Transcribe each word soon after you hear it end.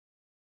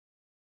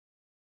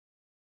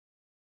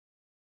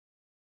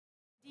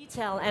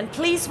Detail. And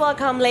please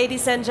welcome,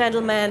 ladies and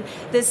gentlemen,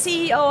 the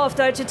CEO of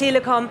Deutsche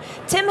Telekom,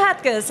 Tim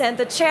Höttges, and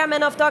the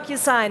chairman of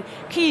DocuSign,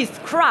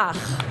 Krach.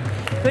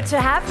 Good to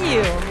have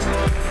you.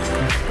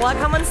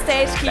 Welcome on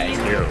stage, Keith.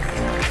 Thank you.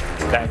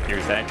 Thank you,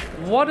 thank you.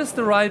 What is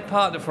the right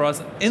partner for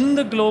us in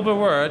the global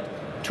world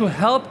to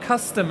help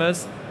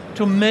customers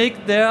to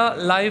make their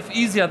life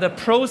easier, their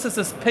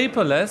processes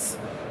paperless,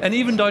 and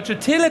even Deutsche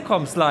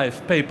Telekom's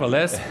life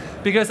paperless?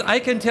 Because I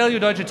can tell you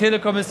Deutsche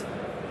Telekom is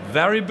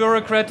very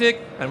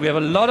bureaucratic and we have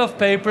a lot of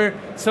paper.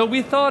 So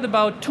we thought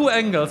about two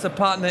angles, a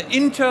partner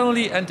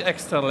internally and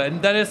externally, and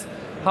that is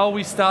how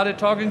we started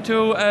talking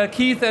to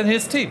Keith and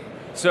his team.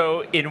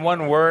 So in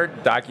one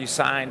word,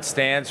 DocuSign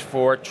stands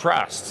for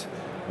trust.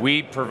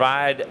 We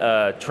provide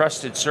a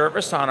trusted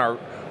service on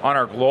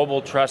our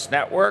global trust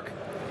network,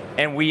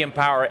 and we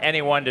empower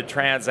anyone to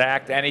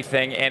transact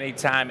anything,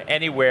 anytime,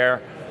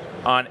 anywhere,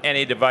 on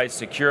any device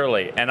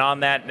securely. And on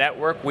that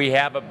network, we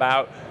have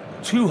about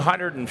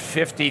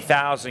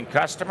 250,000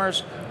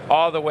 customers,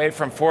 all the way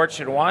from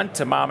Fortune 1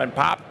 to mom and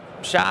pop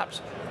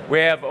shops. We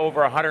have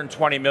over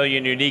 120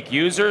 million unique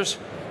users,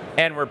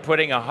 and we're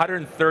putting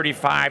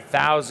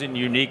 135,000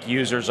 unique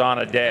users on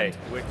a day.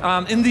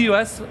 In the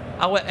US,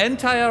 our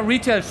entire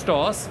retail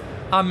stores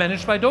are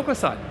managed by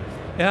DocuSign.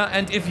 Yeah,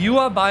 and if you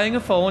are buying a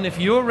phone, if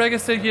you're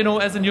registered,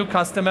 as a new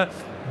customer,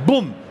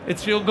 boom,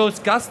 it goes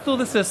just through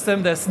the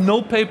system. There's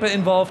no paper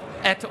involved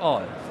at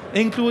all,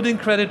 including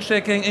credit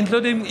checking,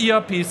 including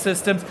ERP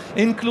systems,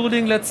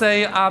 including, let's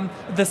say,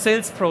 the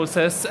sales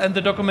process and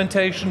the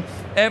documentation.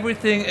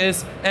 Everything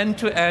is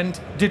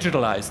end-to-end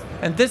digitalized.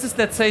 And this is,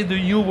 let's say, the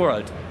new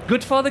world.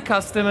 Good for the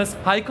customers,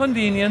 high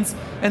convenience,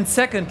 and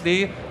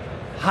secondly,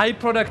 high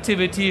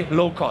productivity,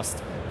 low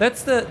cost.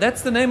 That's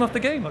the name of the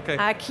game. Okay.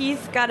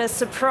 Keith got a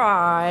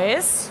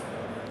surprise.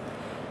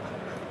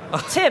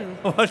 Tim.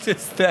 What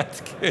is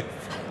that, Keith?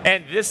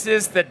 And this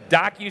is the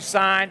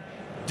DocuSign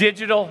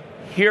Digital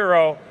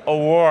Hero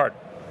Award.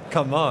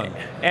 Come on.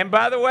 And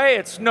by the way,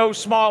 it's no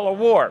small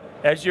award,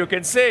 as you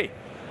can see,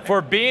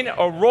 for being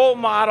a role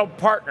model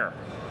partner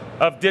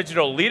of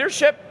digital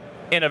leadership,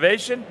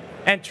 innovation,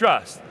 and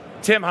trust.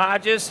 Tim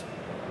Höttges,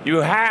 you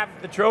have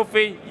the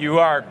trophy. You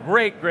are a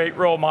great, great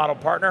role model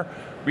partner.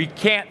 We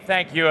can't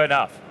thank you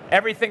enough.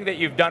 Everything that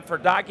you've done for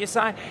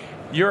DocuSign,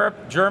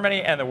 Europe,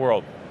 Germany, and the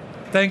world.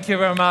 Thank you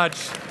very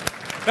much.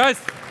 Guys.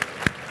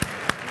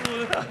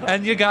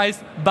 And you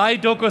guys, buy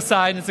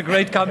DocuSign. It's a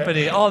great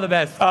company. All the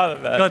best. All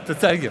the best. Good.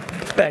 Thank you.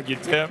 Thank you,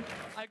 Tim.